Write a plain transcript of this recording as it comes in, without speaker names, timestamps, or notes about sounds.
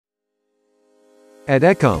At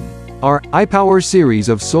Akcome, our iPower series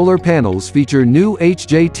of solar panels feature new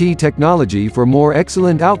HJT technology for more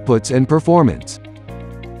excellent outputs and performance.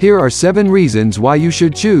 Here are 7 reasons why you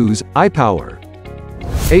should choose iPower.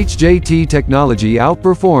 HJT technology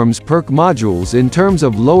outperforms PERC modules in terms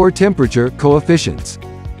of lower temperature coefficients.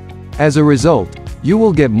 As a result, you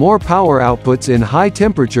will get more power outputs in high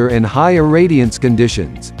temperature and high irradiance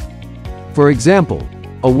conditions. For example,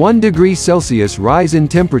 a 1 degree Celsius rise in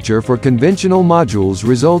temperature for conventional modules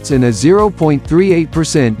results in a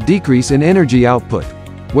 0.38% decrease in energy output,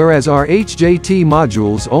 whereas our HJT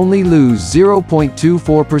modules only lose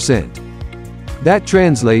 0.24%. That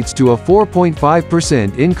translates to a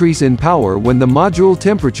 4.5% increase in power when the module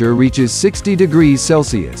temperature reaches 60 degrees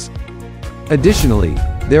Celsius. Additionally,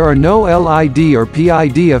 there are no LID or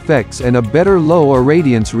PID effects and a better low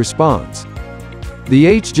irradiance response.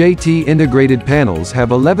 The HJT integrated panels have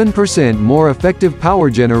 11% more effective power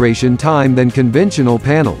generation time than conventional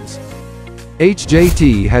panels.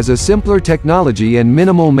 HJT has a simpler technology and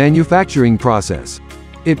minimal manufacturing process.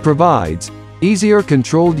 It provides easier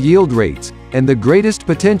controlled yield rates and the greatest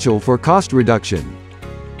potential for cost reduction.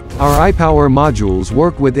 Our iPower modules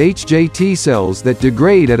work with HJT cells that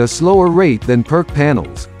degrade at a slower rate than PERC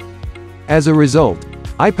panels. As a result,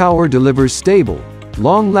 iPower delivers stable,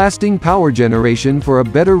 long-lasting power generation for a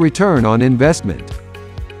better return on investment.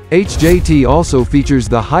 HJT also features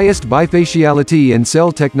the highest bifaciality and cell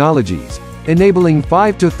technologies, enabling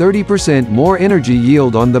 5 to 30% more energy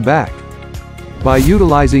yield on the back. By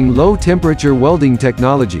utilizing low-temperature welding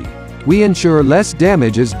technology, we ensure less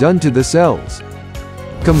damage is done to the cells.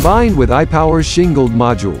 Combined with iPower's shingled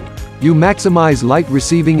module, you maximize light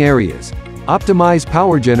receiving areas, optimize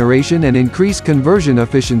power generation and increase conversion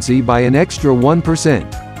efficiency by an extra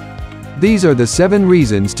 1%. These are the 7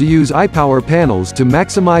 reasons to use iPower panels to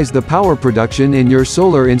maximize the power production in your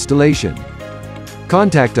solar installation.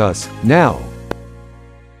 Contact us now.